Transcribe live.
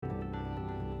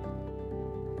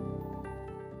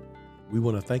We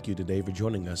want to thank you today for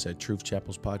joining us at Truth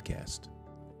Chapel's podcast.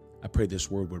 I pray this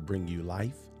word would bring you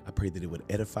life. I pray that it would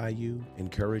edify you,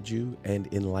 encourage you, and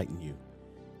enlighten you.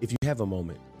 If you have a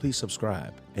moment, please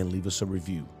subscribe and leave us a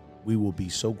review. We will be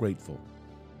so grateful.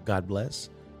 God bless,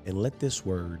 and let this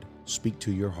word speak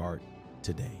to your heart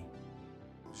today.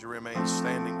 As you remain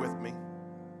standing with me,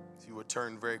 if you would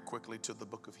turn very quickly to the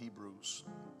book of Hebrews.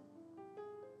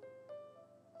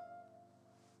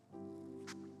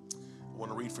 I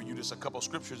want to read for you just a couple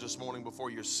scriptures this morning before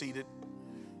you're seated.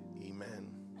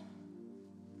 Amen.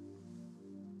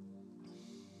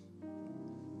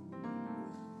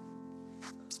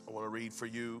 I want to read for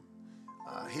you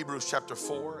Hebrews chapter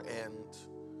 4 and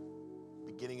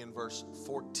beginning in verse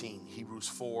 14. Hebrews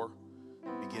 4,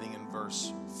 beginning in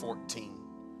verse 14.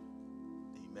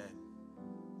 Amen.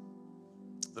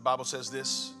 The Bible says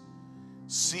this: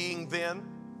 seeing then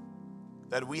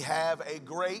that we have a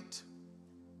great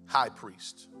high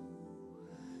priest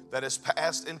that has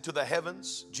passed into the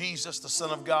heavens, Jesus, the Son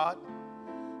of God,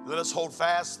 let us hold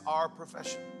fast our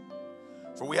profession.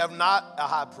 For we have not a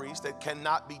high priest that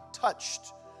cannot be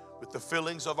touched with the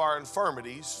feelings of our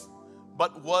infirmities,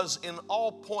 but was in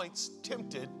all points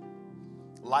tempted,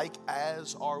 like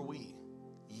as are we,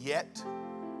 yet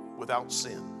without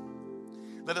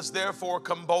sin. Let us therefore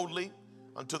come boldly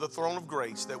unto the throne of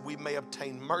grace, that we may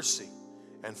obtain mercy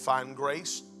and find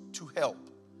grace to help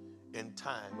in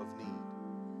time of need.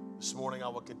 This morning I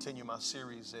will continue my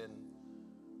series in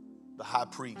the high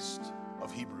priest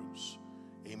of Hebrews.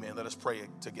 Amen. Let us pray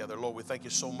together. Lord, we thank you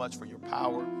so much for your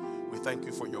power. We thank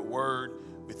you for your word.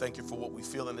 We thank you for what we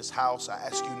feel in this house. I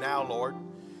ask you now, Lord,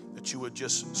 that you would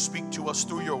just speak to us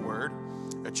through your word,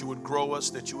 that you would grow us,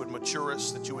 that you would mature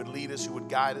us, that you would lead us, you would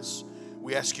guide us.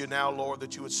 We ask you now, Lord,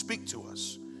 that you would speak to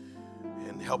us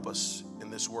and help us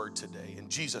in this word today. In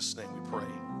Jesus' name we pray.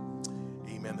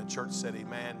 Amen. The church said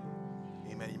amen.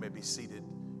 Amen. You may be seated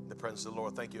in the presence of the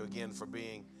Lord. Thank you again for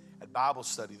being at Bible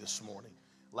study this morning.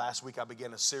 Last week I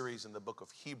began a series in the book of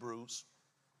Hebrews,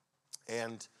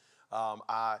 and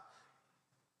I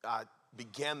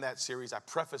began that series. I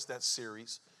prefaced that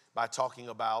series by talking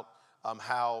about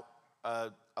how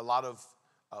a lot of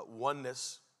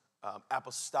oneness,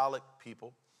 apostolic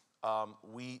people,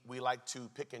 we like to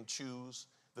pick and choose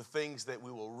the things that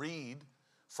we will read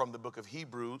from the book of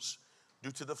Hebrews, due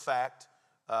to the fact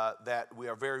that we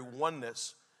are very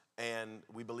oneness, and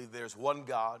we believe there's one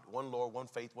God, one Lord, one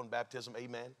faith, one baptism,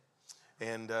 amen.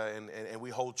 And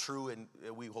we hold true, and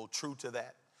we hold true to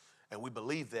that, and we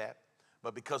believe that.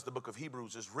 But because the book of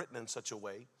Hebrews is written in such a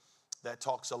way that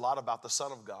talks a lot about the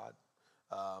Son of God,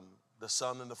 the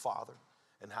Son and the Father,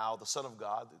 and how the Son of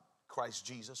God, Christ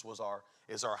Jesus,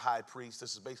 is our high priest.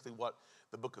 This is basically what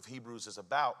the book of Hebrews is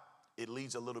about. It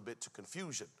leads a little bit to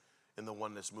confusion in the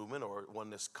oneness movement, or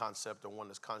oneness concept, or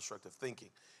oneness construct of thinking.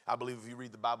 I believe if you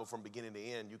read the Bible from beginning to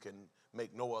end, you can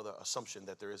make no other assumption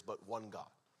that there is but one God.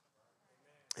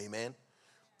 Amen.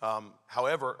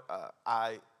 However,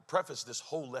 I preface this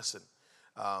whole lesson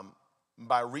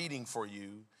by reading for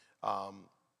you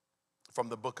from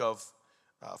the book of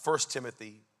 1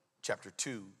 Timothy chapter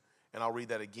 2, and I'll read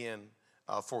that again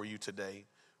for you today.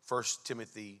 1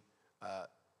 Timothy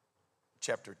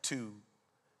chapter 2,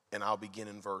 and I'll begin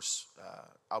in verse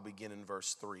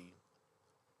 3.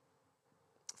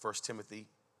 1 Timothy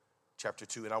chapter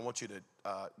 2, and I want you to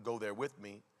go there with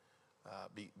me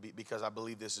because I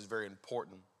believe this is very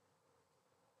important.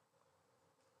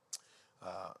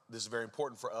 This is very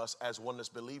important for us as oneness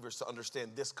believers to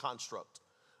understand this construct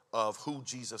of who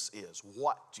Jesus is,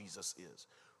 what Jesus is,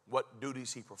 what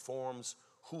duties he performs,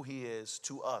 who he is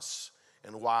to us,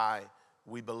 and why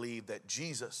we believe that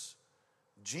Jesus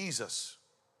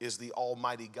is the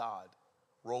Almighty God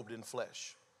robed in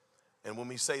flesh. And when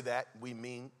we say that, we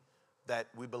mean that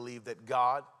we believe that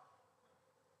God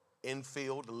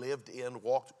infilled, lived in,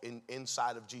 walked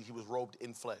inside of Jesus. He was robed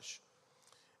in flesh.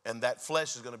 And that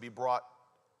flesh is going to be brought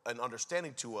an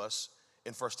understanding to us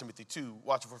in 1 Timothy 2.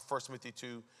 Watch for 1 Timothy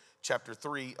 2, chapter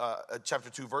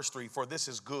 2, verse 3. For this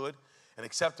is good and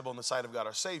acceptable in the sight of God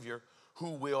our Savior,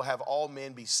 who will have all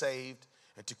men be saved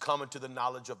and to come into the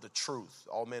knowledge of the truth.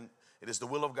 All men, it is the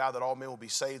will of God that all men will be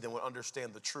saved and will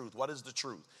understand the truth. What is the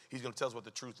truth? He's going to tell us what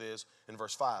the truth is in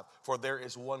verse 5. For there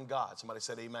is one God. Somebody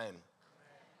said amen.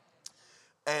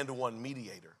 And one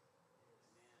mediator.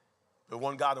 The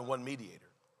one God and one mediator.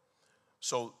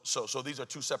 So these are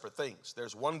two separate things.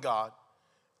 There's one God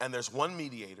and there's one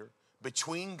mediator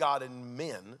between God and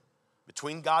men,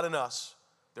 between God and us.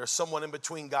 There's someone in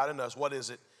between God and us. What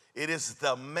is it? It is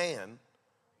the man,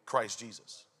 Christ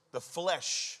Jesus. The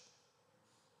flesh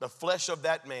of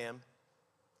that man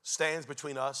stands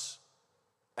between us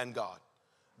and God.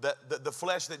 the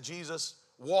flesh that Jesus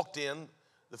walked in,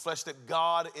 the flesh that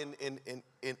God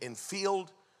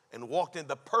filled and walked in,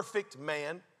 the perfect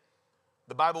man.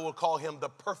 The Bible will call him the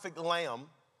perfect lamb.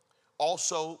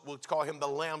 Also will call him the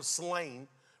lamb slain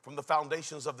from the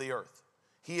foundations of the earth.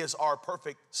 He is our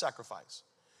perfect sacrifice.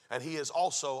 And he is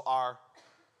also our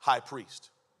high priest.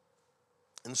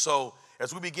 And so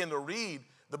as we begin to read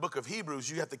the book of Hebrews,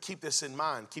 you have to keep this in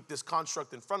mind, keep this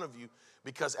construct in front of you,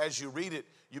 because as you read it,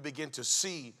 you begin to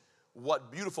see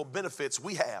what beautiful benefits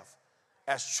we have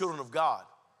as children of God.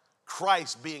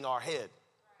 Christ being our head.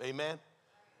 Amen.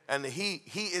 And he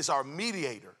is our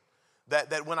mediator.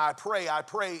 That when I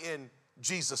pray in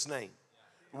Jesus' name.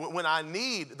 When I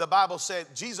need, the Bible said,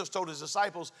 Jesus told his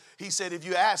disciples, he said, if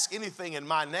you ask anything in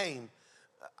my name,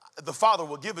 the Father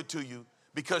will give it to you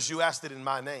because you asked it in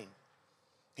my name.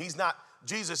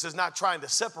 Jesus is not trying to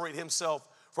separate himself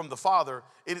from the Father.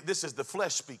 This is the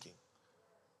flesh speaking.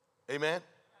 Amen.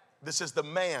 This is the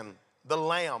man, the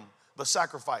lamb, the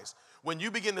sacrifice. When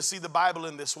you begin to see the Bible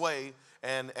in this way,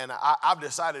 and I've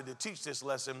decided to teach this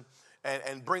lesson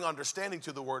and bring understanding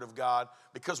to the Word of God,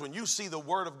 because when you see the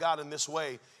Word of God in this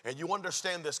way and you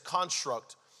understand this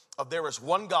construct of there is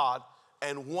one God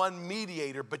and one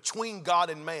mediator between God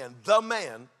and man,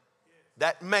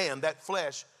 that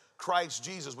flesh, Christ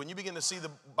Jesus. When you begin to see the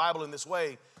Bible in this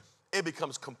way, it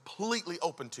becomes completely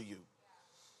open to you.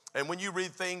 And when you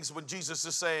read things, when Jesus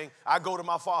is saying, I go to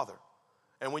my Father.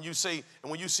 And when you see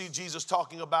Jesus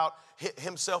talking about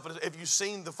himself, if you've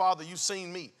seen the Father, you've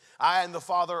seen me. I and the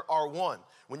Father are one.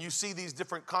 When you see these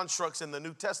different constructs in the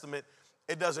New Testament,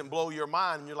 it doesn't blow your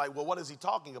mind. And you're like, well, what is he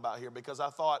talking about here? Because I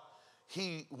thought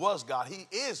he was God. He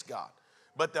is God.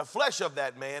 But the flesh of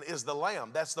that man is the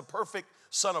Lamb. That's the perfect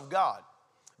Son of God.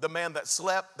 The man that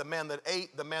slept, the man that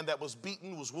ate, the man that was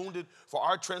beaten, was wounded for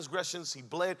our transgressions. He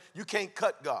bled. You can't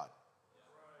cut God.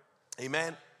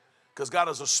 Amen. Because God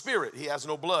is a spirit. He has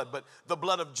no blood. But the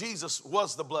blood of Jesus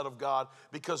was the blood of God,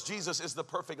 because Jesus is the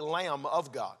perfect Lamb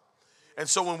of God. And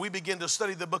so when we begin to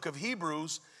study the book of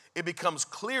Hebrews, it becomes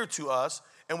clear to us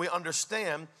and we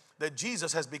understand that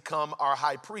Jesus has become our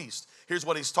high priest. Here's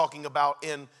what he's talking about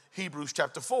in Hebrews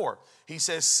chapter 4. He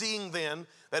says, seeing then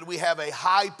that we have a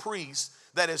high priest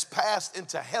that is passed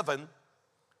into heaven,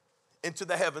 into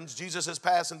the heavens. Jesus has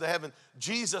passed into heaven.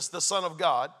 Jesus, the Son of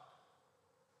God.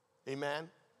 Amen.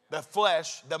 The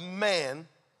flesh, the man.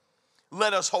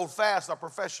 Let us hold fast our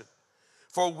profession.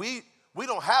 For we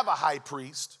don't have a high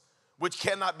priest which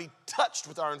cannot be touched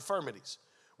with our infirmities.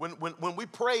 When we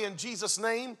pray in Jesus'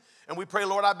 name and we pray,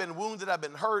 Lord, I've been wounded, I've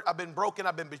been hurt, I've been broken,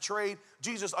 I've been betrayed.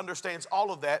 Jesus understands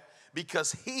all of that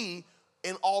because he,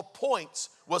 in all points,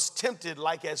 was tempted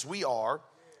like as we are,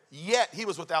 yet he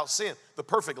was without sin, the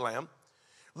perfect Lamb.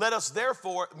 Let us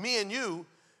therefore, me and you,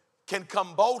 can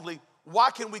come boldly. Why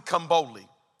can we come boldly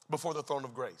before the throne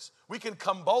of grace? We can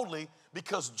come boldly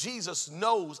because Jesus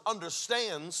knows,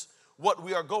 understands what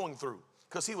we are going through.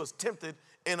 Because he was tempted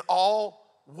in all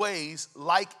ways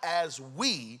like as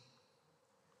we,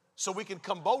 so we can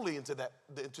come boldly into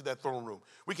that throne room.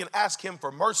 We can ask him for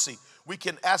mercy. We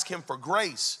can ask him for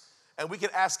grace. And we can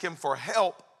ask him for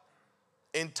help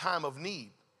in time of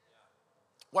need.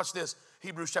 Watch this,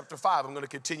 Hebrews chapter 5. I'm going to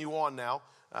continue on now.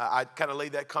 I kind of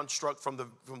laid that construct from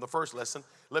the first lesson.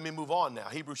 Let me move on now.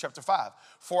 Hebrews chapter 5.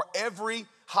 For every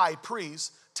high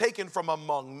priest taken from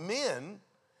among men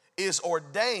is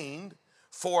ordained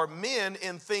for men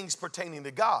in things pertaining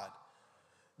to God,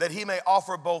 that he may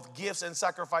offer both gifts and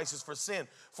sacrifices for sin.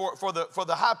 For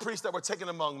the high priests that were taken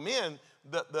among men,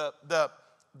 the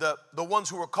ones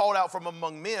who were called out from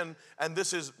among men, and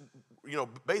this is,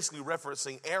 basically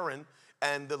referencing Aaron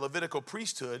and the Levitical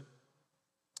priesthood,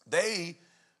 they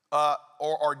are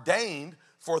ordained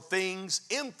for things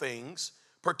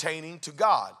pertaining to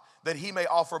God, that he may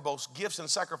offer both gifts and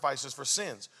sacrifices for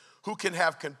sins, who can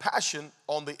have compassion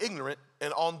on the ignorant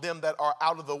and on them that are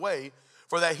out of the way,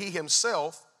 for that he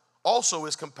himself also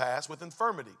is compassed with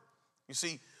infirmity. You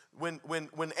see, when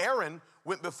Aaron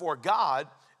went before God,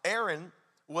 Aaron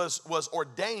was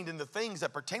ordained in the things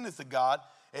that pertaineth to God,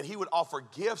 and he would offer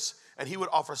gifts and he would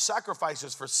offer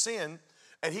sacrifices for sin,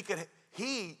 and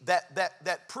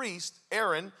that priest,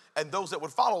 Aaron, and those that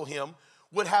would follow him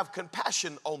would have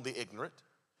compassion on the ignorant.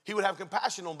 He would have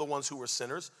compassion on the ones who were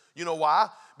sinners. You know why?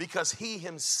 Because he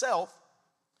himself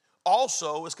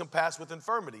also is compassed with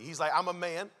infirmity. He's like, I'm a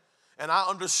man, and I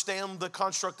understand the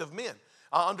construct of men.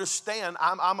 I understand.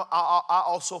 I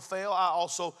also fail. I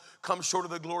also come short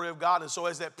of the glory of God. And so,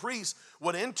 as that priest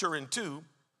would enter into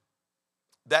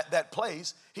that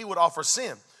place, he would offer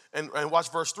sin. And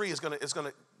watch verse 3 is going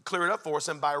to clear it up for us.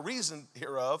 And by reason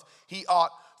hereof, he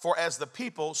ought, for as the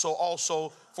people, so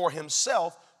also for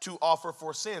himself, to offer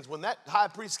for sins. When that high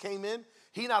priest came in,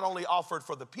 he not only offered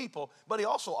for the people, but he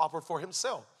also offered for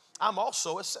himself. I'm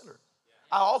also a sinner.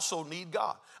 I also need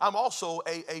God. I'm also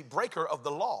a breaker of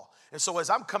the law. And so as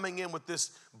I'm coming in with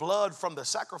this blood from the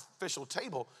sacrificial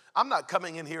table, I'm not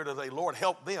coming in here to say, Lord,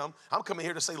 help them. I'm coming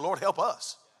here to say, Lord, help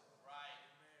us.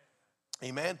 Right.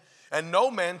 Amen. And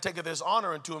no man taketh this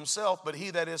honor unto himself, but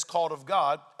he that is called of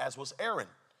God, as was Aaron.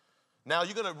 Now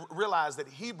you're going to realize that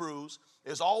Hebrews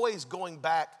is always going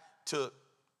back to,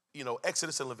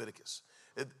 Exodus and Leviticus.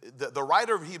 The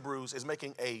writer of Hebrews is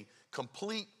making a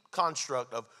complete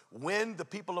construct of when the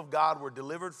people of God were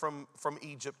delivered from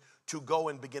Egypt to go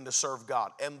and begin to serve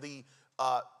God. And the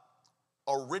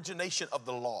origination of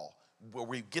the law, where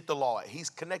we get the law, he's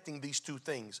connecting these two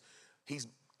things. He's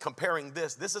comparing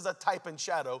this. This is a type and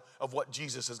shadow of what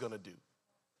Jesus is going to do.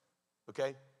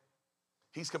 Okay?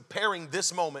 He's comparing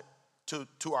this moment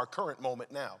to our current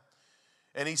moment now.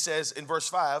 And he says in verse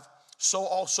 5, so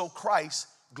also Christ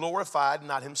glorified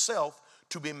not himself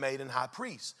to be made an high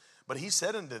priest. But he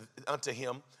said unto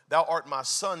him, thou art my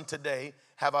son, today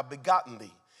have I begotten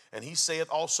thee. And he saith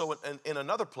also in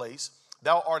another place,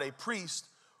 thou art a priest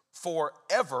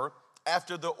forever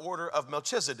after the order of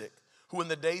Melchizedek, who in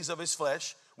the days of his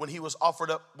flesh, when he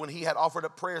had offered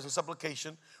up prayers and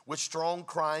supplication with strong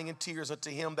crying and tears unto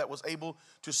him that was able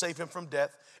to save him from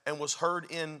death, and was heard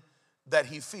in that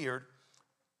he feared,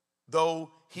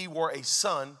 though he were a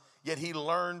son, yet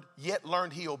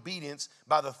learned he obedience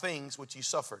by the things which he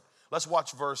suffered. Let's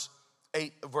watch verse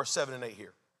 7 and 8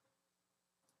 here.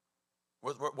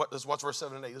 Let's watch verse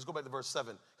 7 and 8. Let's go back to verse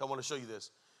 7. I want to show you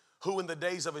this. Who in the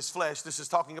days of his flesh, this is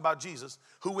talking about Jesus,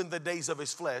 who in the days of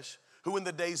his flesh, who in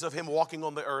the days of him walking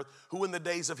on the earth, who in the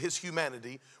days of his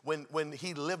humanity, when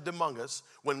he lived among us,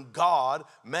 when God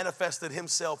manifested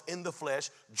himself in the flesh,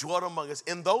 dwelt among us,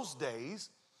 in those days,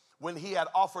 when he had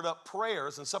offered up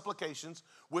prayers and supplications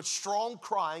with strong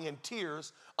crying and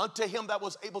tears unto him that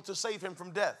was able to save him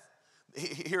from death.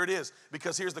 Here it is,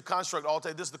 because here's the construct. I'll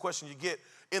tell you, this is the question you get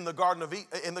in the Garden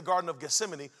of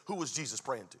Gethsemane. Who was Jesus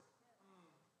praying to?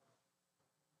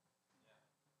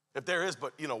 If there is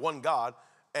but one God,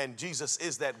 and Jesus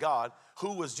is that God,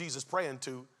 who was Jesus praying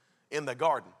to in the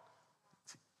garden?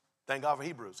 Thank God for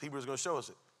Hebrews. Hebrews is going to show us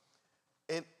it.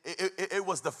 And it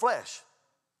was the flesh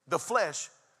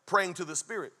praying to the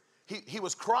Spirit. He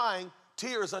was crying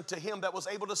tears unto him that was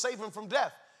able to save him from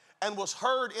death, and was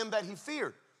heard in that he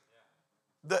feared.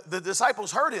 The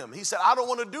disciples heard him. He said, I don't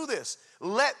want to do this.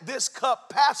 Let this cup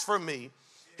pass from me.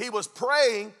 He was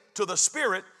praying to the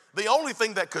Spirit, the only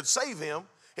thing that could save him.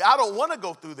 I don't want to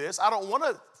go through this. I don't want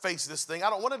to face this thing.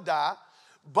 I don't want to die.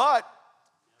 But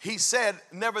he said,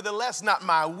 nevertheless, not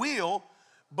my will,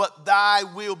 but thy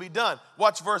will be done.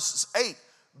 Watch verse 8.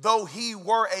 Though he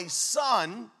were a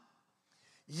son,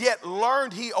 yet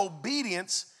learned he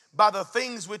obedience by the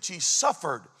things which he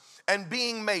suffered. And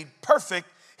being made perfect,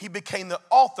 he became the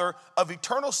author of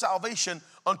eternal salvation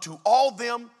unto all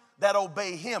them that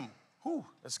obey him. Whew,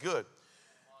 that's good.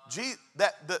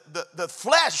 The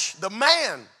flesh, the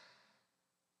man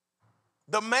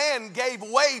gave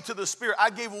way to the Spirit. I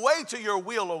gave way to your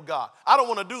will, oh God. I don't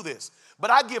want to do this,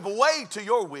 but I give way to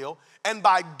your will. And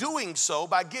by doing so,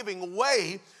 by giving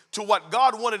way to what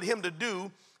God wanted him to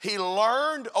do, he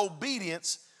learned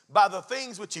obedience by the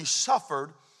things which he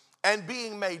suffered, and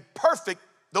being made perfect,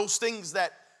 those things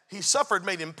that he suffered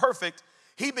made him perfect.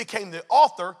 He became the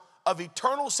author of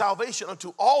eternal salvation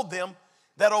unto all them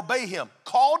that obey him,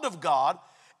 called of God,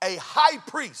 a high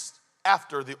priest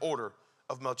after the order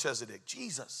of Melchizedek.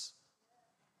 Jesus,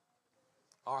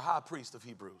 our high priest of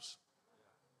Hebrews.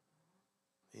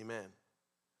 Amen.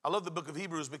 I love the book of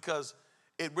Hebrews because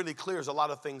it really clears a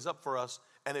lot of things up for us,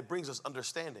 and it brings us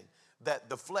understanding that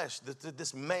the flesh,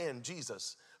 this man,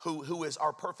 Jesus, who is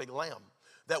our perfect lamb,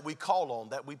 that we call on,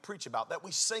 that we preach about, that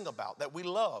we sing about, that we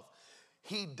love,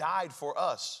 he died for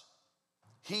us.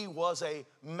 He was a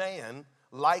man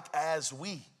like as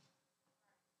we,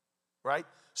 right?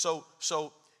 So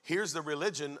here's the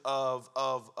religion of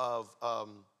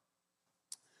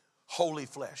holy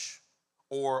flesh,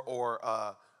 or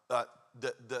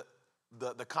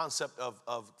the concept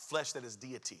of flesh that is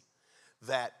deity,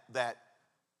 that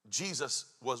Jesus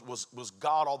was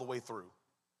God all the way through,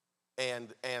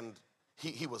 and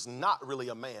he was not really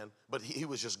a man, but he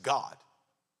was just God,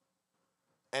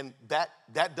 and that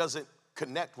doesn't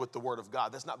connect with the Word of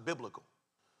God. That's not biblical,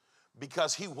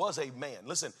 because he was a man.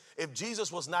 Listen, if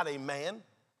Jesus was not a man,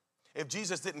 if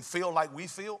Jesus didn't feel like we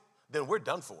feel, then we're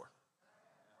done for.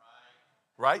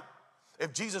 Right?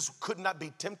 If Jesus could not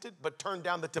be tempted but turned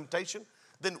down the temptation,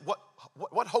 then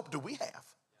what hope do we have?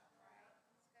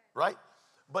 Right?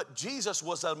 But Jesus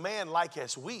was a man like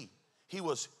as we. He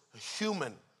was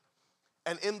human.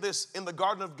 And in the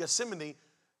Garden of Gethsemane,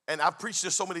 and I've preached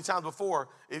this so many times before,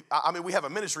 we have a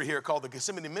ministry here called the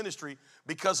Gethsemane Ministry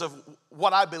because of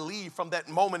what I believe from that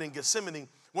moment in Gethsemane,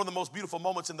 one of the most beautiful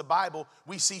moments in the Bible,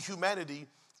 we see humanity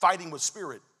fighting with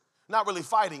spirit. Not really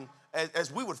fighting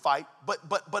as we would fight,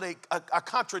 but a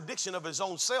contradiction of his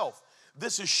own self.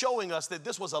 This is showing us that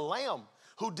this was a lamb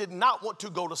who did not want to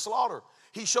go to slaughter.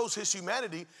 He shows his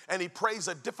humanity and he prays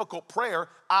a difficult prayer.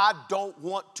 I don't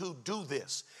want to do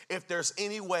this. If there's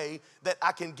any way that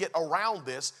I can get around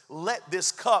this, let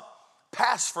this cup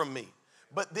pass from me.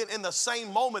 But then in the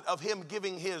same moment of him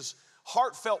giving his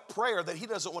heartfelt prayer that he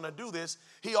doesn't want to do this,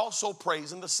 he also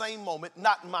prays in the same moment,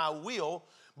 not my will,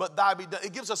 but thy be done.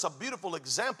 It gives us a beautiful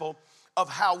example of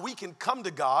how we can come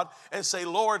to God and say,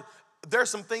 Lord, there's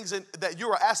some things that you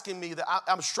are asking me that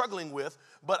I'm struggling with,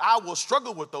 but I will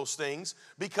struggle with those things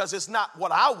because it's not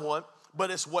what I want, but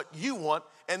it's what you want.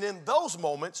 And in those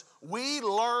moments, we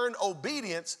learn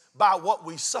obedience by what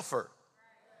we suffer.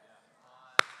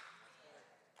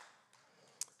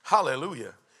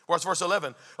 Hallelujah. Where's verse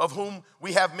 11? Of whom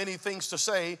we have many things to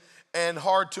say and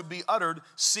hard to be uttered,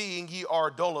 seeing ye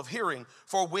are dull of hearing.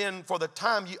 For when for the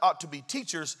time ye ought to be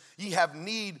teachers, ye have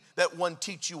need that one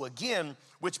teach you again,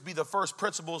 which be the first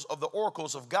principles of the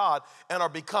oracles of God, and are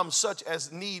become such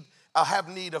as have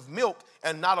need of milk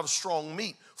and not of strong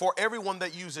meat. For everyone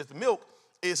that useth milk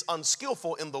is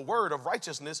unskillful in the word of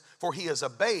righteousness, for he is a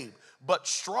babe. But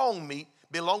strong meat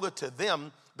belongeth to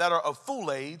them that are of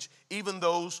full age, even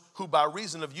those who by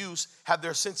reason of use have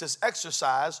their senses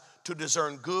exercised to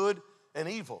discern good and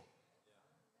evil.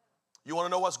 You want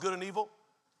to know what's good and evil?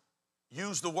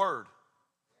 Use the word.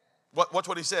 Watch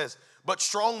what he says. But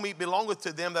strong meat belongeth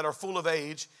to them that are full of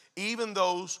age, even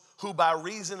those who by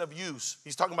reason of use,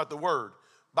 he's talking about the word,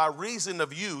 by reason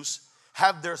of use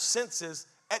have their senses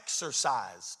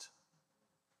exercised.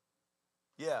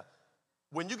 Yeah.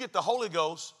 When you get the Holy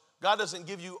Ghost, God doesn't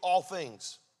give you all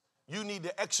things. You need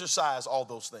to exercise all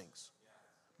those things.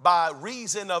 By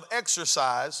reason of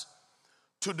exercise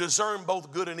to discern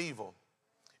both good and evil.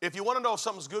 If you want to know if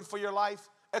something's good for your life,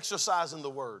 exercise in the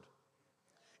word.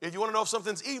 If you want to know if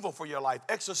something's evil for your life,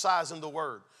 exercise in the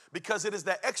word. Because it is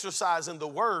that exercise in the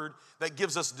word that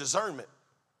gives us discernment.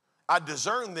 I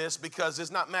discern this because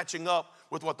it's not matching up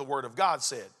with what the word of God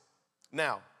said.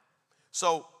 Now,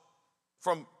 so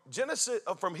from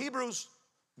Hebrews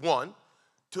 1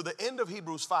 to the end of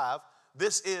Hebrews 5,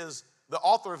 this is the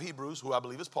author of Hebrews, who I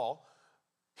believe is Paul.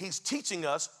 He's teaching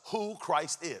us who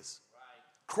Christ is.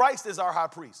 Christ is our high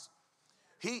priest.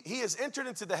 He has entered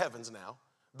into the heavens now.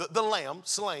 The lamb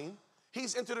slain.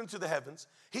 He's entered into the heavens.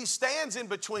 He stands in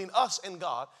between us and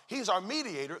God. He's our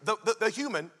mediator, the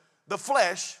human, the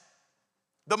flesh,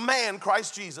 the man,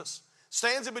 Christ Jesus,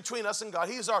 stands in between us and God.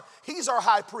 He's our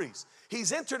high priest.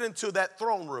 He's entered into that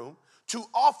throne room to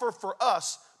offer for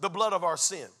us the blood of our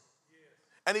sin.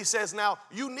 And he says, now,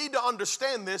 you need to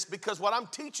understand this because what I'm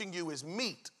teaching you is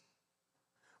meat.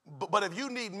 But if you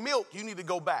need milk, you need to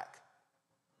go back.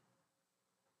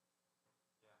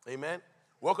 Amen.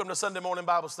 Welcome to Sunday morning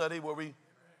Bible study where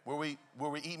we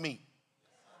eat meat.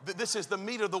 This is the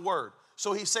meat of the word.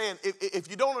 So he's saying, if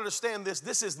you don't understand this,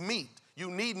 this is meat.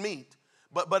 You need meat.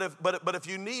 But if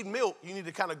you need milk, you need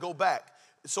to kind of go back.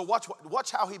 So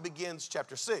watch how he begins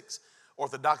chapter 6,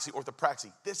 orthodoxy,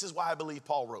 orthopraxy. This is why I believe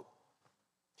Paul wrote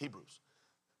Hebrews,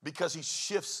 because he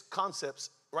shifts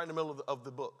concepts right in the middle of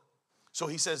the book. So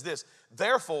he says this,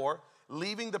 therefore,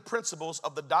 leaving the principles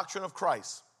of the doctrine of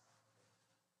Christ.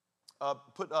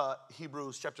 Put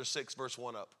Hebrews chapter 6, verse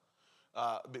 1 up,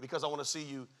 because I want to see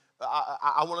you.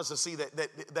 I want us to see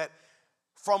that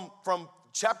from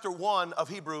chapter 1 of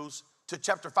Hebrews to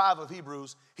chapter 5 of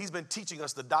Hebrews, he's been teaching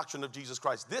us the doctrine of Jesus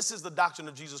Christ. This is the doctrine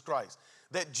of Jesus Christ,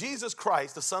 that Jesus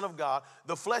Christ, the Son of God,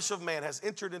 the flesh of man, has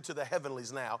entered into the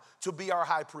heavenlies now to be our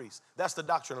high priest. That's the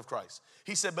doctrine of Christ.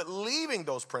 He said, but leaving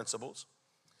those principles,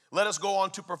 let us go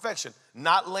on to perfection,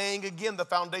 not laying again the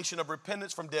foundation of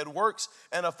repentance from dead works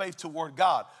and of faith toward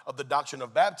God, of the doctrine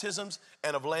of baptisms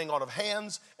and of laying on of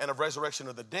hands and of resurrection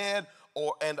of the dead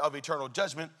and of eternal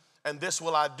judgment. And this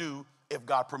will I do if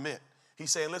God permit.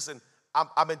 He's saying, listen,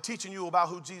 I've been teaching you about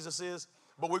who Jesus is,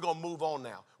 but we're going to move on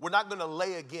now. We're not going to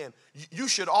lay again. You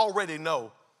should already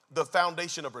know the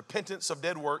foundation of repentance of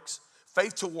dead works,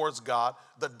 faith towards God,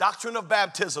 the doctrine of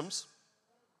baptisms.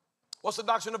 What's the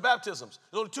doctrine of baptisms?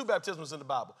 There's only two baptisms in the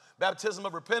Bible. Baptism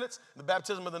of repentance and the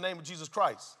baptism of the name of Jesus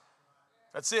Christ.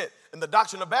 That's it. And the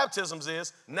doctrine of baptisms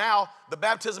is now the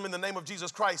baptism in the name of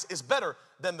Jesus Christ is better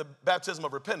than the baptism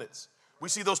of repentance. We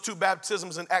see those two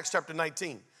baptisms in Acts chapter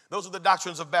 19. Those are the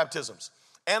doctrines of baptisms.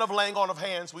 And of laying on of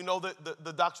hands. We know that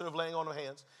the doctrine of laying on of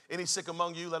hands. Any sick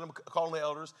among you, let them call on the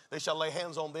elders. They shall lay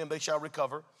hands on them, they shall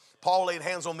recover. Paul laid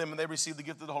hands on them and they received the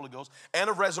gift of the Holy Ghost. And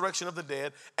of resurrection of the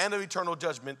dead, and of eternal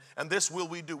judgment. And this will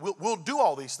we do. We'll do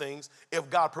all these things if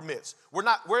God permits. We're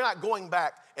not going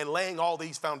back and laying all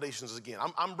these foundations again.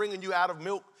 I'm bringing you out of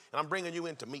milk and I'm bringing you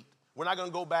into meat. We're not going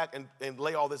to go back and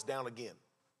lay all this down again.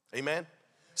 Amen?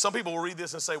 Some people will read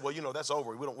this and say, well, that's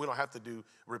over. We don't have to do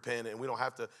repent, and we don't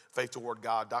have to faith toward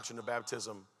God, doctrine of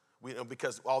baptism,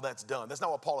 because all that's done. That's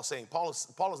not what Paul is saying. Paul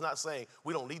is not saying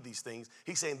we don't need these things.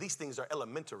 He's saying these things are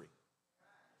elementary.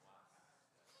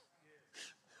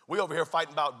 We over here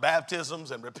fighting about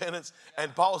baptisms and repentance,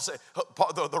 and Paul said,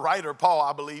 the writer Paul,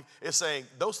 I believe, is saying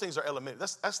those things are elementary.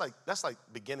 That's like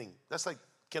beginning. That's like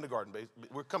kindergarten.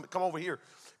 Come over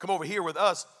here with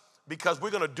us. Because we're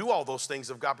going to do all those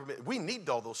things if God permits. We need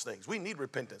all those things. We need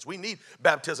repentance. We need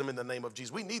baptism in the name of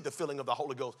Jesus. We need the filling of the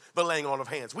Holy Ghost, the laying on of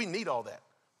hands. We need all that.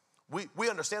 We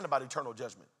understand about eternal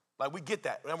judgment. Like, we get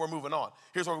that, and we're moving on.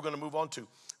 Here's what we're going to move on to.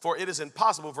 For it is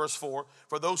impossible, verse 4,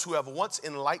 for those who have once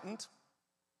enlightened.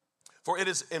 For it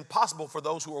is impossible for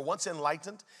those who are once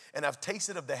enlightened and have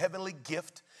tasted of the heavenly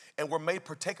gift and were made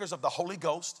partakers of the Holy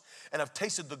Ghost and have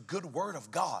tasted the good word of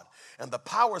God and the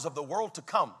powers of the world to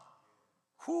come.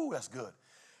 Whew, that's good.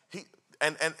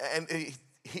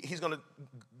 He's going to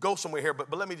go somewhere here,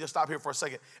 but let me just stop here for a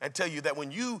second and tell you that when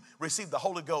you receive the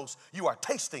Holy Ghost, you are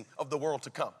tasting of the world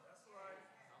to come.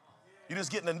 You're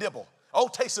just getting a nibble. Oh,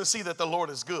 taste and see that the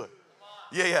Lord is good.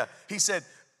 Yeah. He said,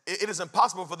 it is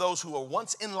impossible for those who are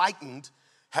once enlightened,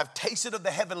 have tasted of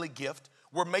the heavenly gift,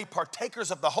 were made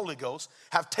partakers of the Holy Ghost,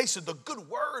 have tasted the good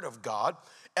word of God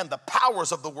and the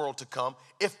powers of the world to come,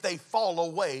 if they fall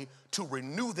away, to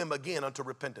renew them again unto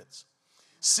repentance.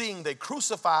 Seeing they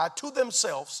crucify to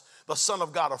themselves the Son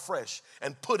of God afresh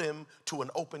and put him to an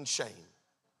open shame.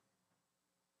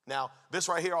 Now, this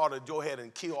right here ought to go ahead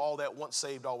and kill all that once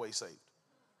saved, always saved.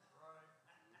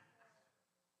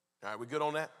 All right, we good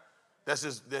on that? That's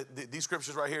just, these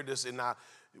scriptures right here,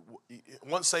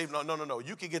 once saved, no.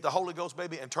 You can get the Holy Ghost,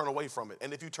 baby, and turn away from it.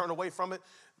 And if you turn away from it,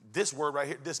 this word right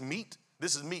here, this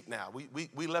is meat now.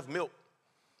 We left milk,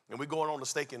 and we're going on to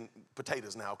steak and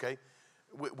potatoes now, okay?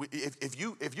 If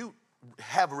you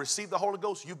have received the Holy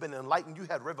Ghost, you've been enlightened, you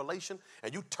had revelation,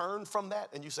 and you turn from that,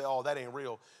 and you say, oh, that ain't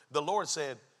real. The Lord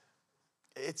said,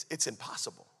 it's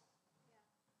impossible.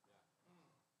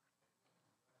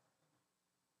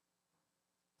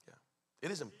 Yeah.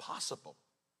 It is impossible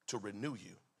to renew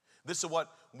you. This is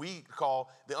what we call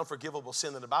the unforgivable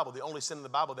sin in the Bible. The only sin in the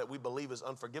Bible that we believe is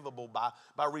unforgivable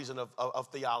by reason of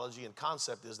theology and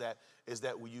concept is that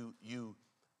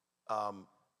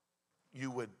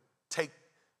you would take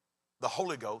the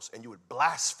Holy Ghost and you would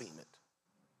blaspheme it.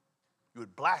 You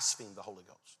would blaspheme the Holy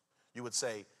Ghost. You would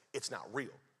say, it's not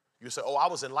real. You would say, oh, I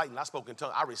was enlightened. I spoke in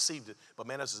tongues. I received it. But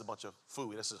man, this is a bunch of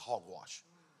fooey. This is hogwash.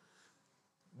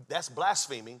 That's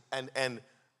blaspheming. And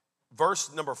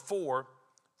verse number 4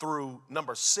 through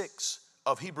number 6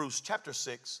 of Hebrews chapter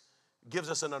 6 gives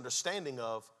us an understanding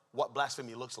of what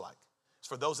blasphemy looks like. It's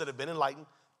for those that have been enlightened,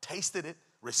 tasted it,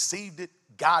 received it,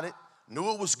 got it,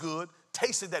 knew it was good,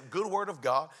 tasted that good word of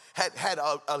God, had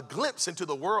a glimpse into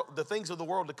the world, the things of the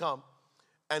world to come,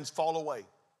 and fall away.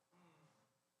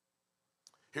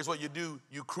 Here's what you do.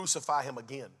 You crucify him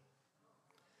again,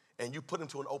 and you put him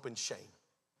to an open shame.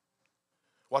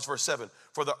 Watch verse 7.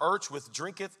 For the earth which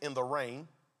drinketh in the rain,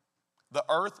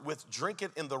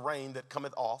 that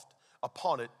cometh oft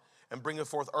upon it, and bringeth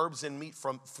forth herbs and meat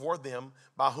for them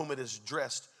by whom it is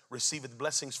dressed, receiveth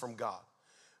blessings from God.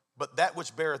 But that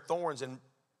which beareth thorns and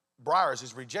briars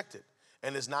is rejected,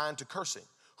 and is nigh unto cursing,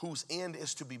 whose end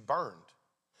is to be burned.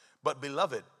 But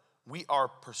beloved, we are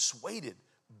persuaded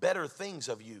better things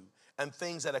of you, and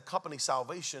things that accompany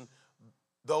salvation,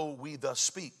 though we thus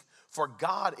speak. For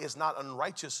God is not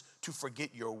unrighteous to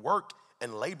forget your work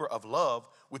and labor of love,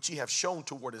 which ye have shown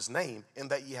toward his name, in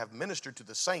that ye have ministered to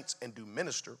the saints and do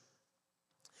minister.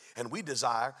 And we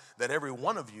desire that every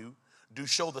one of you do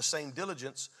show the same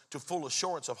diligence to full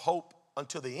assurance of hope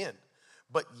unto the end.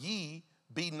 But ye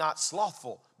be not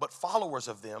slothful, but followers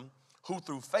of them who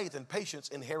through faith and patience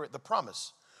inherit the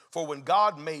promise. For when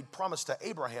God made promise to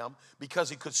Abraham, because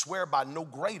he could swear by no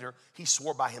greater, he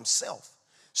swore by himself,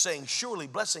 saying, surely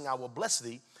blessing I will bless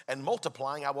thee, and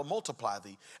multiplying I will multiply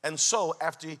thee. And so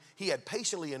after he had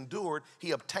patiently endured,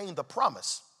 he obtained the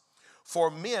promise. For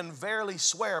men verily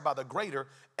swear by the greater,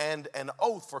 and an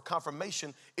oath for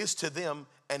confirmation is to them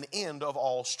an end of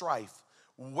all strife.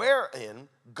 Wherein,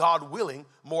 God willing,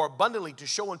 more abundantly to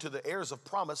show unto the heirs of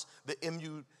promise the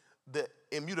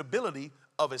immutability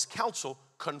of his counsel,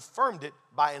 confirmed it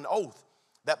by an oath,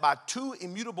 that by two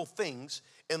immutable things,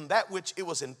 in that which it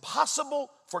was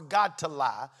impossible for God to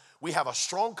lie, we have a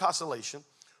strong consolation,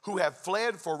 who have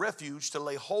fled for refuge to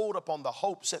lay hold upon the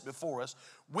hope set before us,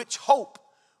 which hope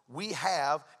we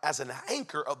have as an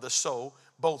anchor of the soul,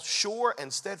 both sure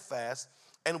and steadfast,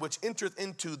 and which entereth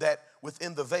into that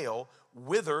within the veil,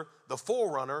 whither the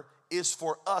forerunner is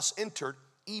for us entered,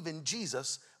 even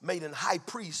Jesus, made an high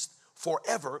priest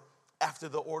forever after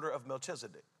the order of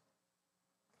Melchizedek.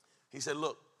 He said,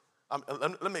 look,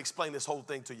 let me explain this whole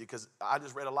thing to you, because I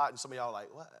just read a lot and some of y'all are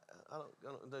like, what? I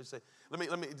don't say. Let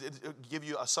me give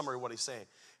you a summary of what he's saying.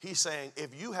 He's saying,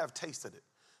 if you have tasted it,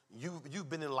 you've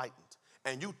been enlightened,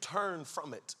 and you turn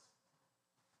from it,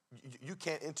 you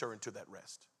can't enter into that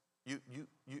rest.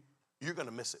 You're going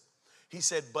to miss it. He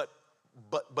said, but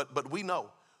we know.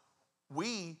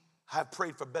 We have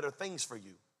prayed for better things for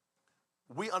you.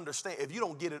 We understand if you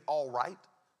don't get it all right.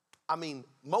 I mean,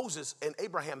 Moses and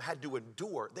Abraham had to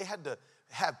endure. They had to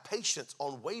have patience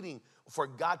on waiting for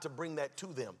God to bring that to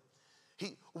them.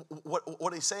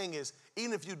 What he's saying is,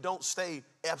 even if you don't stay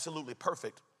absolutely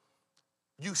perfect,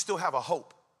 you still have a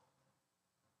hope.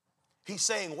 He's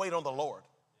saying, wait on the Lord.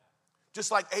 Just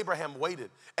like Abraham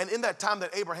waited. And in that time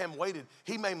that Abraham waited,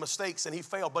 he made mistakes and he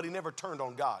failed, but he never turned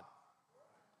on God.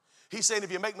 He's saying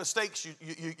if you make mistakes,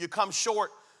 you come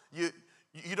short, you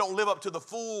don't live up to the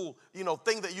full,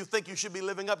 thing that you think you should be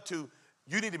living up to,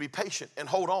 you need to be patient and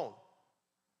hold on.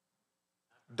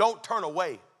 Don't turn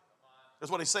away.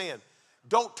 That's what he's saying.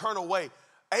 Don't turn away.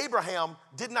 Abraham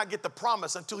did not get the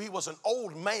promise until he was an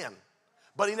old man,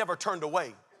 but he never turned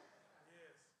away.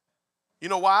 You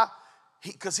know why?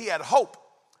 Because he had hope.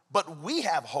 But we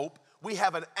have hope. We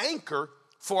have an anchor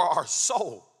for our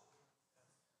soul.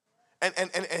 And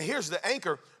here's the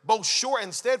anchor, both sure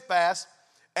and steadfast,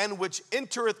 and which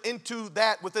entereth into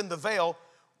that within the veil,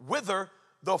 whither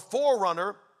the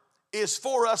forerunner is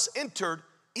for us entered,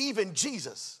 even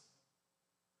Jesus.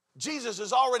 Jesus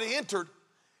is already entered.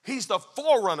 He's the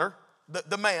forerunner,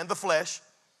 the man, the flesh,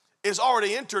 is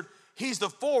already entered. He's the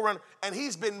forerunner, and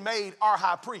he's been made our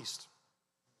high priest.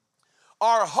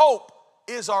 Our hope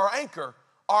is our anchor.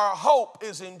 Our hope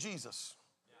is in Jesus.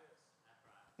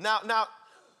 Now,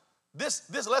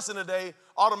 this lesson today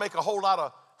ought to make a whole lot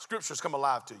of scriptures come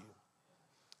alive to you.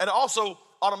 And it also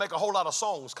ought to make a whole lot of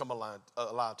songs come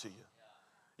alive to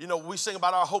you. We sing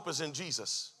about our hope is in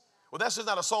Jesus. Well, that's just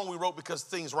not a song we wrote because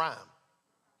things rhyme.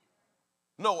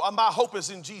 No, my hope is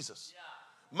in Jesus.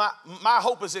 My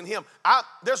hope is in him.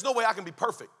 There's no way I can be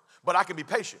perfect, but I can be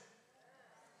patient.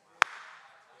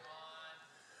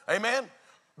 Amen.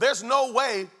 There's no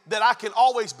way that I can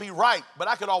always be right, but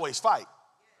I can always fight.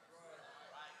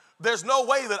 There's no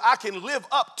way that I can live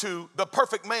up to the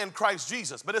perfect man, Christ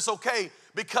Jesus, but it's okay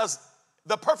because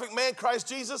the perfect man, Christ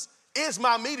Jesus, is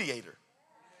my mediator.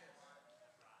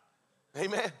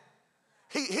 Amen.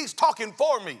 He's talking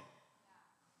for me.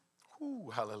 Ooh,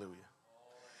 hallelujah.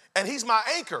 And he's my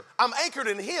anchor. I'm anchored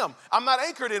in him. I'm not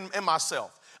anchored in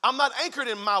myself. I'm not anchored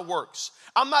in my works.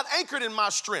 I'm not anchored in my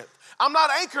strength. I'm not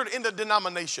anchored in the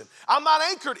denomination. I'm not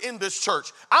anchored in this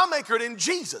church. I'm anchored in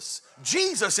Jesus.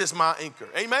 Jesus is my anchor.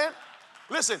 Amen?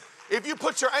 Listen, if you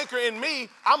put your anchor in me,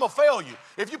 I'm going to fail you.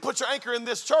 If you put your anchor in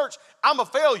this church, I'm going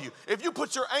to fail you. If you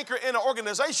put your anchor in an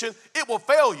organization, it will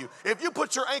fail you. If you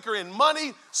put your anchor in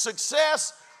money,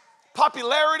 success,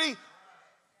 popularity,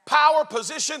 power,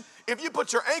 position, if you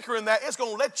put your anchor in that, it's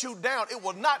going to let you down. It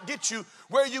will not get you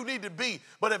where you need to be.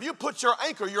 But if you put your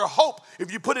anchor, your hope,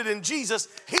 if you put it in Jesus,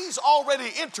 he's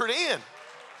already entered in.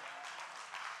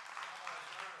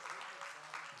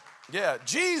 Yeah,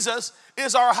 Jesus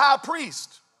is our high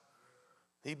priest.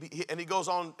 And he goes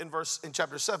on in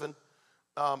chapter 7.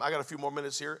 I got a few more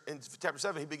minutes here. In chapter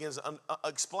 7, he begins to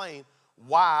explain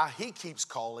why he keeps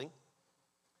calling.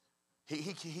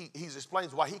 He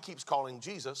explains why he keeps calling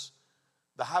Jesus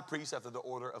the high priest after the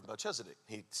order of Melchizedek.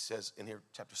 He says in here,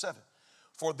 chapter 7,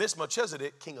 for this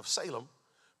Melchizedek, king of Salem,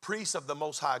 priest of the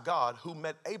Most High God, who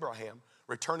met Abraham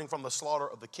returning from the slaughter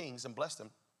of the kings and blessed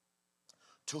him,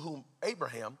 to whom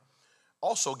Abraham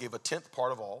also gave a tenth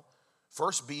part of all,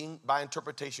 first being by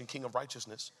interpretation king of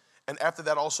righteousness, and after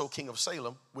that also king of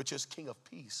Salem, which is king of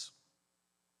peace,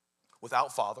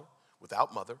 without father,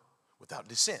 without mother, without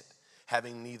descent,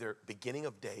 having neither beginning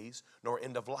of days nor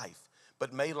end of life,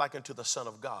 but made like unto the Son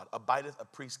of God, abideth a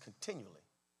priest continually.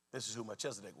 This is who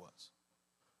Melchizedek was.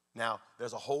 Now,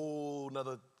 there's a whole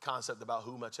nother concept about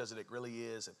who Melchizedek really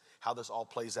is and how this all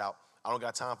plays out. I don't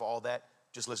got time for all that.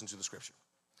 Just listen to the scripture.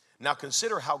 Now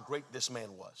consider how great this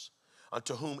man was,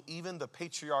 unto whom even the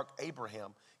patriarch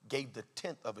Abraham gave the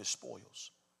tenth of his spoils.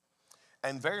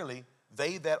 And verily,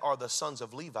 they that are the sons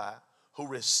of Levi, who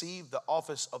receive the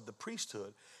office of the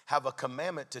priesthood have a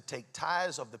commandment to take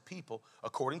tithes of the people,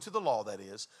 according to the law, that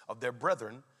is, of their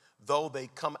brethren, though they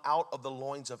come out of the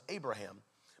loins of Abraham.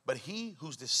 But he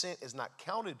whose descent is not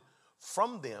counted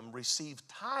from them received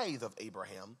tithe of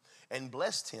Abraham and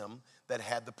blessed him that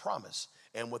had the promise.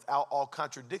 And without all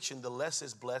contradiction, the less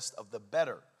is blessed of the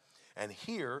better. And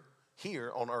here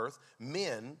on earth,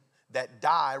 men that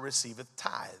die receiveth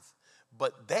tithe.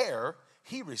 But there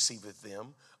he receiveth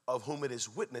them, of whom it is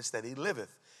witnessed that he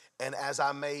liveth. And as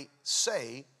I may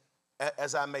so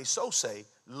say,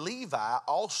 Levi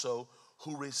also,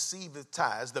 who receiveth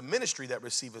tithes, the ministry that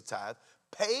receiveth tithe,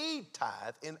 paid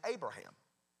tithe in Abraham.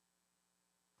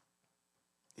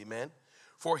 Amen.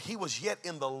 For he was yet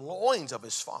in the loins of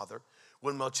his father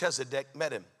when Melchizedek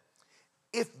met him.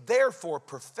 If therefore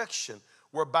perfection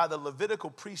were by the Levitical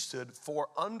priesthood, for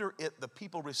under it the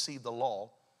people received the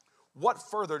law, what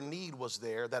further need was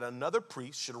there that another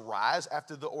priest should rise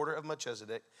after the order of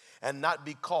Melchizedek and not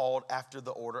be called after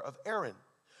the order of Aaron?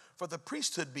 For the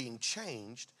priesthood being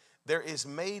changed, there is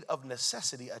made of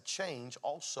necessity a change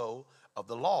also of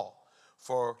the law.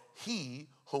 For he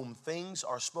whom things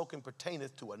are spoken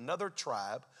pertaineth to another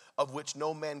tribe, of which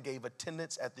no man gave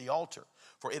attendance at the altar.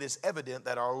 For it is evident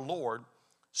that our Lord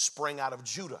sprang out of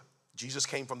Judah. Jesus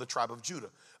came from the tribe of Judah,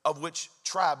 of which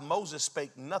tribe Moses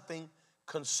spake nothing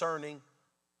concerning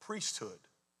priesthood.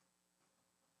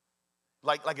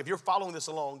 Like if you're following this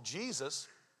along, Jesus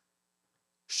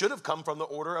should have come from the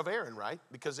order of Aaron, right?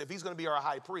 Because if he's going to be our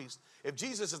high priest, if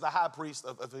Jesus is the high priest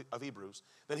of Hebrews,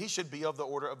 then he should be of the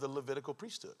order of the Levitical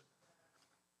priesthood.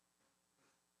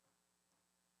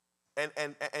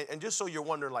 And just so you're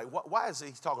wondering, like, why is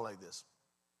he talking like this?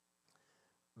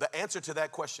 The answer to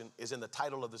that question is in the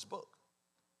title of this book.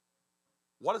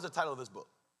 What is the title of this book?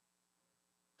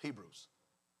 Hebrews.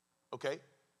 Okay?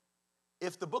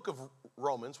 If the book of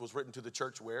Romans was written to the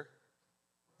church where?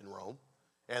 In Rome.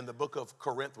 And the book of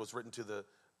Corinth was written to the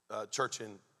church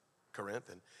in Corinth.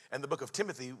 And the book of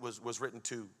Timothy was written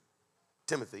to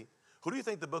Timothy. Who do you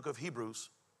think the book of Hebrews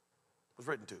was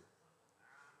written to?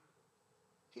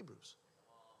 Hebrews.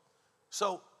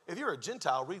 So if you're a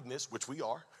Gentile reading this, which we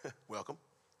are, welcome.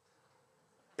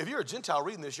 If you're a Gentile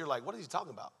reading this, you're like, what is he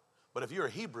talking about? But if you're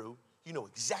a Hebrew, you know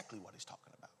exactly what he's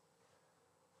talking about.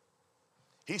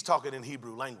 He's talking in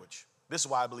Hebrew language. This is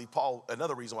why I believe Paul,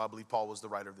 another reason why I believe Paul was the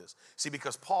writer of this. See,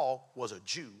 because Paul was a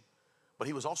Jew, but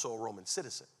he was also a Roman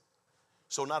citizen.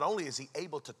 So not only is he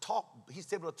able to talk,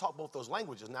 he's able to talk both those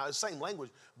languages. Now, it's the same language,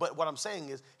 but what I'm saying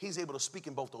is he's able to speak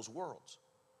in both those worlds.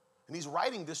 And he's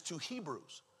writing this to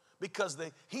Hebrews because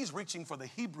he's reaching for the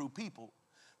Hebrew people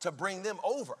to bring them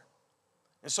over.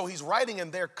 And so he's writing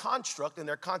in their construct, in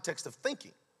their context of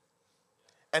thinking.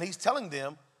 And he's telling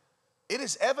them, it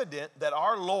is evident that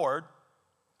our Lord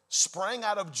sprang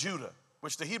out of Judah,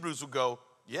 which the Hebrews would go,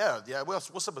 yeah,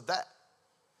 what's up with that?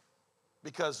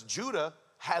 Because Judah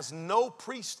has no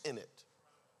priest in it,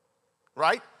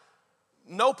 right?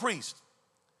 No priest.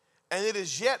 And it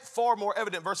is yet far more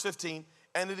evident, verse 15,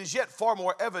 and it is yet far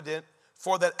more evident,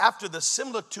 for that after the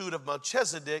similitude of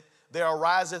Melchizedek, there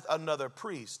ariseth another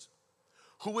priest,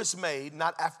 who is made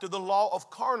not after the law of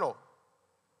carnal,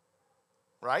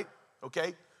 right?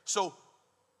 Okay, so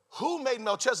who made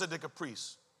Melchizedek a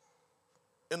priest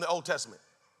in the Old Testament?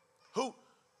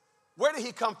 Where did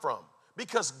he come from?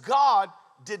 Because God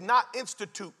did not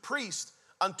institute priests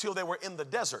until they were in the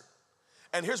desert.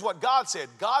 And here's what God said.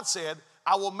 God said,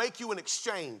 I will make you an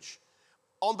exchange.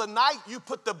 On the night you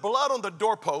put the blood on the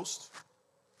doorpost,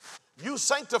 you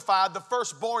sanctified the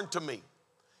firstborn to me.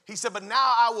 He said, but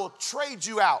now I will trade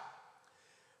you out.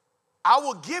 I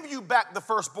will give you back the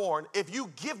firstborn if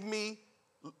you give me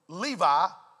Levi,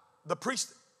 the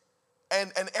priest,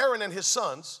 and Aaron and his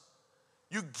sons.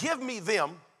 You give me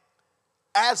them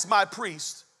as my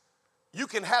priest. You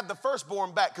can have the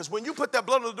firstborn back. Because when you put that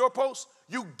blood on the doorpost,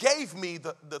 you gave me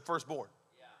the firstborn.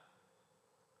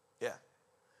 Yeah.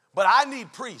 But I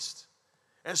need priests.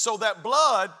 And so that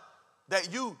blood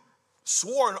that you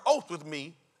swore an oath with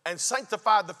me and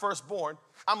sanctified the firstborn,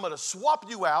 I'm going to swap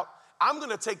you out. I'm going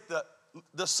to take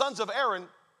the sons of Aaron,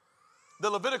 the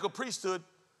Levitical priesthood,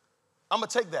 I'm going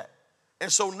to take that.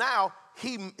 And so now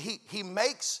he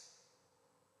makes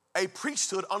a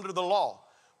priesthood under the law.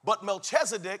 But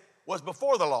Melchizedek was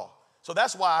before the law. So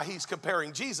that's why he's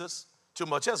comparing Jesus to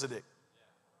Melchizedek.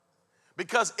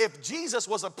 Because if Jesus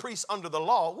was a priest under the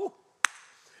law,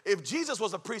 if Jesus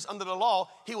was a priest under the law,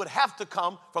 he would have to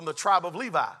come from the tribe of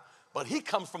Levi. But he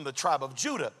comes from the tribe of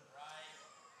Judah.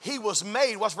 He was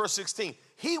made, watch verse 16.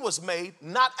 He was made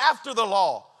not after the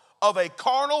law of a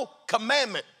carnal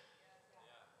commandment,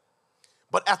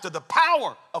 but after the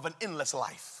power of an endless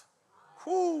life.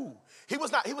 Whoo. He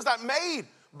was not made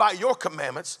by your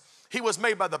commandments. He was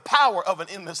made by the power of an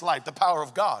endless life, the power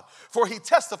of God. For he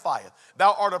testifieth,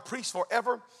 thou art a priest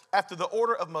forever after the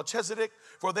order of Melchizedek,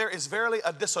 for there is verily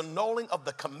a disannulling of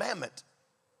the commandment.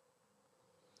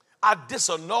 I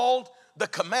disannulled the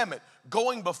commandment,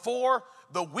 going before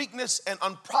the weakness and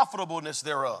unprofitableness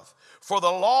thereof. For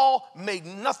the law made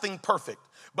nothing perfect,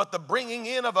 but the bringing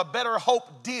in of a better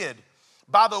hope did,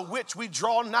 by the which we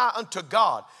draw nigh unto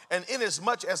God. And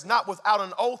inasmuch as not without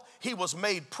an oath he was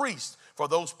made priest, for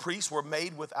those priests were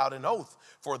made without an oath.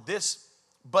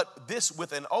 But this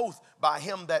with an oath by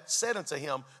him that said unto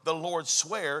him, the Lord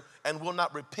swear and will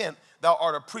not repent, thou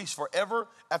art a priest forever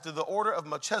after the order of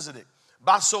Melchizedek.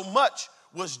 By so much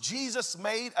was Jesus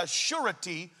made a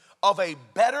surety of a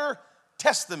better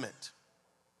testament.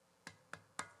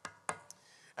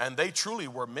 And they truly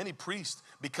were many priests,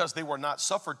 because they were not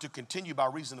suffered to continue by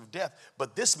reason of death.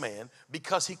 But this man,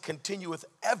 because he continueth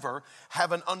ever,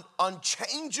 have an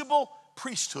unchangeable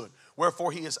priesthood,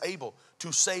 wherefore he is able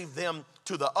to save them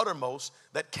to the uttermost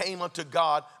that came unto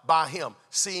God by him,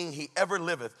 seeing he ever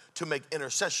liveth to make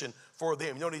intercession for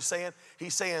them. You know what he's saying?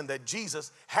 He's saying that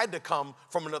Jesus had to come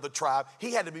from another tribe.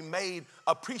 He had to be made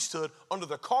a priesthood under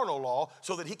the carnal law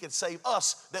so that he could save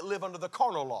us that live under the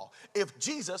carnal law. If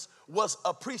Jesus was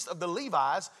a priest of the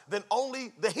Levites, then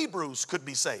only the Hebrews could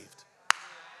be saved.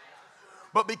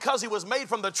 But because he was made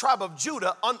from the tribe of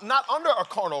Judah, not under a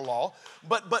carnal law,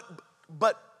 but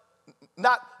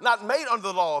not made under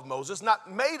the law of Moses,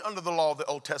 not made under the law of the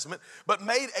Old Testament, but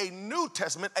made a New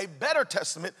Testament, a better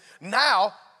testament.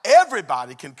 Now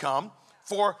everybody can come,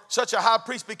 for such a high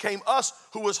priest became us,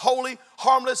 who was holy,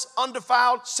 harmless,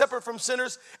 undefiled, separate from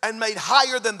sinners, and made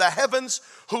higher than the heavens,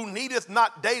 who needeth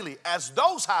not daily, as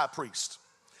those high priests,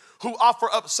 who offer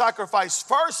up sacrifice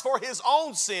first for his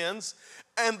own sins,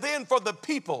 and then for the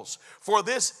people's. For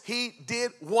this he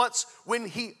did once, when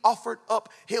he offered up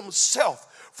himself.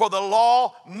 For the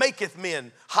law maketh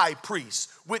men high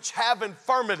priests, which have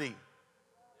infirmity.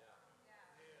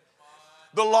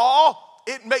 The law,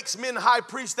 it makes men high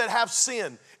priests that have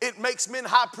sin. It makes men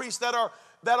high priests that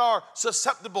are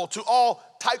susceptible to all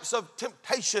types of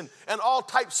temptation and all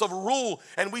types of rule.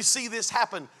 And we see this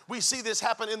happen. We see this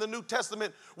happen in the New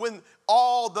Testament, when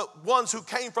all the ones who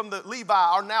came from the Levi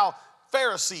are now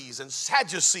Pharisees and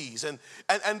Sadducees, and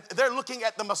they're looking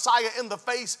at the Messiah in the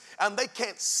face, and they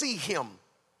can't see him.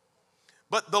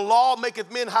 But the law maketh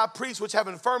men high priests which have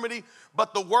infirmity,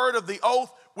 but the word of the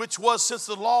oath, which was since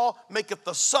the law, maketh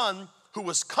the Son, who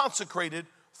was consecrated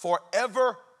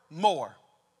forevermore.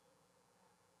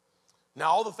 Now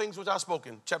all the things which I've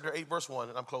spoken, chapter 8, verse 1,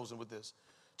 and I'm closing with this.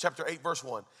 Chapter 8, verse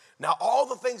 1. Now all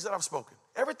the things that I've spoken,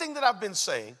 everything that I've been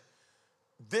saying,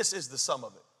 this is the sum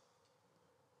of it.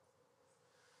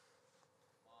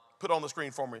 Put on the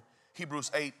screen for me,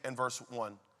 Hebrews 8 and verse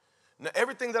 1. Now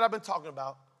everything that I've been talking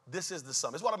about, this is the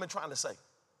sum. It's what I've been trying to say.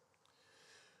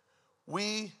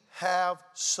 We have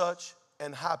such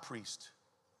an high priest,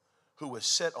 who is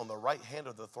set on the right hand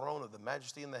of the throne of the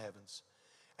majesty in the heavens,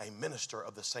 a minister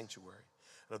of the sanctuary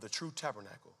and of the true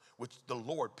tabernacle, which the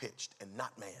Lord pitched and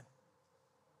not man.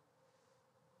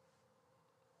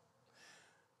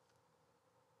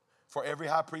 For every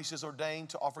high priest is ordained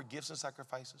to offer gifts and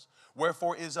sacrifices.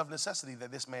 Wherefore it is of necessity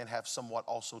that this man have somewhat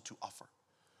also to offer.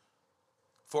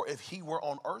 For if he were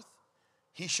on earth,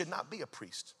 he should not be a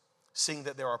priest, seeing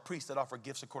that there are priests that offer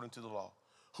gifts according to the law,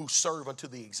 who serve unto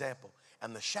the example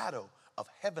and the shadow of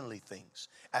heavenly things,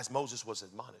 as Moses was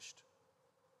admonished.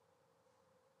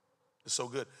 It's so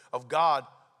good. Of God,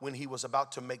 when he was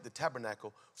about to make the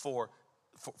tabernacle, for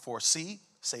see,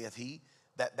 saith he,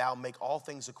 that thou make all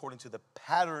things according to the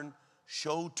pattern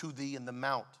showed to thee in the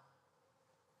mount.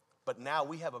 But now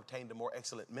we have obtained a more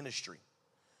excellent ministry,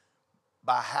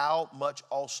 by how much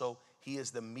also he is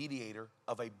the mediator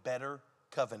of a better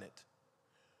covenant,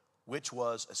 which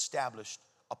was established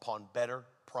upon better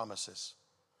promises.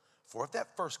 For if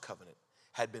that first covenant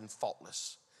had been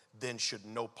faultless, then should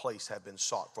no place have been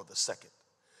sought for the second.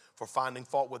 For finding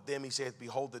fault with them, he saith,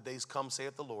 behold, the days come,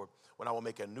 saith the Lord, when I will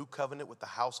make a new covenant with the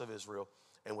house of Israel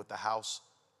and with the house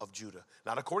of Judah.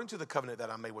 Not according to the covenant that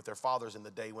I made with their fathers in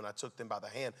the day when I took them by the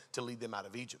hand to lead them out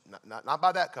of Egypt. Not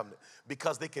by that covenant,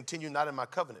 because they continue not in my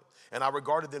covenant. And I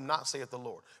regarded them not, saith the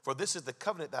Lord. For this is the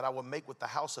covenant that I will make with the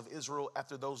house of Israel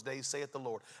after those days, saith the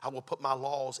Lord. I will put my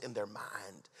laws in their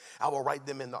mind. I will write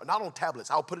them not on tablets,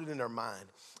 I'll put it in their mind.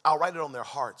 I'll write it on their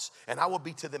hearts, and I will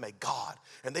be to them a God,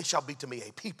 and they shall be to me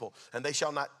a people, and they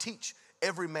shall not teach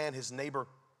every man his neighbor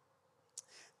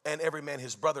and every man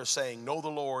his brother, saying, know the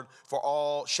Lord, for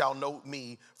all shall know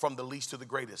me, from the least to the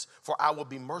greatest. For I will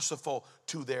be merciful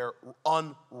to their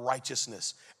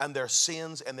unrighteousness, and their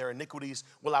sins and their iniquities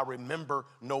will I remember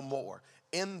no more.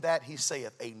 In that he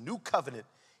saith, a new covenant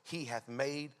he hath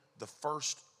made, the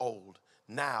first old.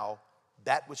 Now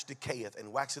that which decayeth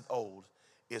and waxeth old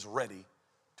is ready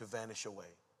to vanish away.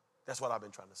 That's what I've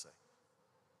been trying to say.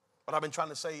 What I've been trying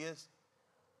to say is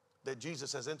that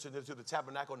Jesus has entered into the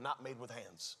tabernacle not made with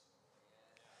hands.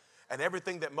 And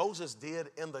everything that Moses did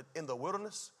in the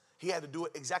wilderness, he had to do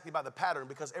it exactly by the pattern,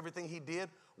 because everything he did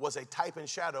was a type and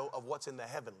shadow of what's in the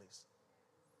heavenlies.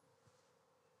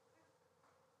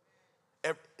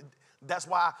 That's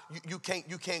why you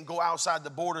can't go outside the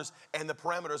borders and the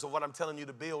parameters of what I'm telling you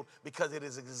to build, because it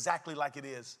is exactly like it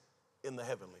is in the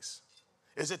heavenlies.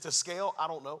 Is it to scale? I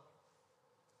don't know.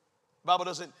 The Bible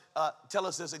doesn't tell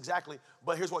us this exactly,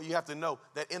 but here's what you have to know,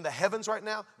 that in the heavens right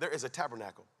now, there is a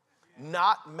tabernacle,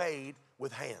 not made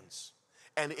with hands.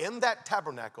 And in that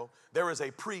tabernacle, there is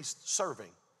a priest serving.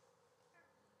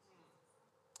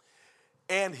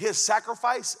 And his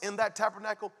sacrifice in that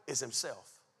tabernacle is himself.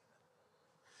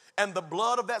 And the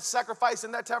blood of that sacrifice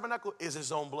in that tabernacle is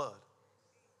his own blood.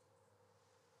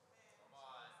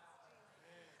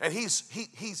 And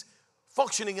he's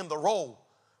functioning in the role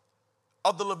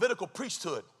of the Levitical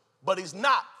priesthood, but he's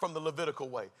not from the Levitical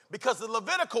way, because the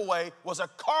Levitical way was a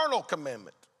carnal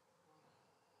commandment.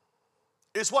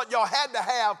 It's what y'all had to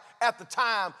have at the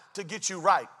time to get you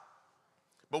right.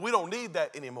 But we don't need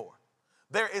that anymore.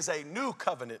 There is a new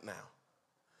covenant now.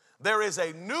 There is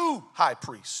a new high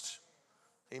priest.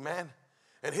 Amen.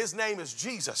 And his name is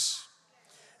Jesus.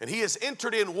 And he has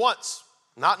entered in once,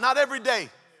 not every day,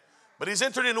 but he's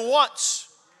entered in once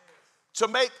to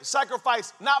make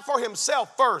sacrifice, not for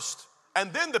himself first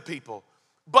and then the people,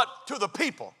 but to the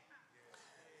people.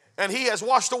 And he has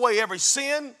washed away every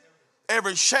sin,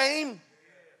 every shame.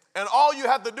 And all you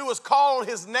have to do is call on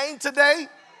his name today,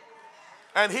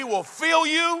 and he will fill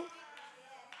you.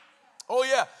 Oh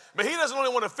yeah, but he doesn't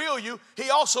only want to fill you, he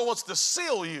also wants to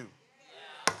seal you.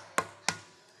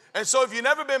 And so if you've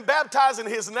never been baptized in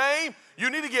his name, you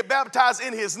need to get baptized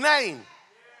in his name.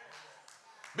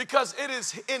 Because it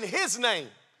is in his name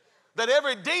that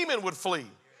every demon would flee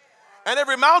and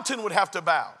every mountain would have to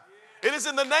bow. It is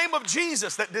in the name of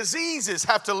Jesus that diseases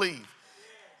have to leave.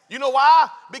 You know why?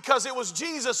 Because it was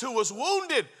Jesus who was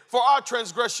wounded for our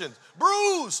transgressions,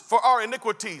 bruised for our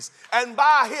iniquities, and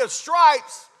by his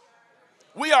stripes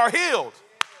we are healed.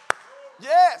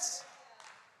 Yes.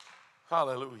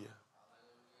 Hallelujah.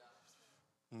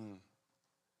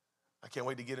 I can't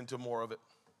wait to get into more of it.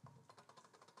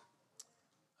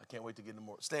 I can't wait to get into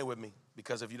more. Stand with me,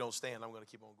 because if you don't stand, I'm going to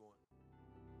keep on going.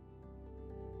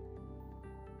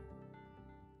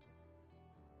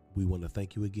 We want to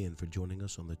thank you again for joining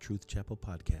us on the Truth Chapel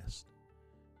podcast.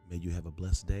 May you have a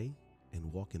blessed day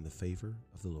and walk in the favor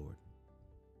of the Lord.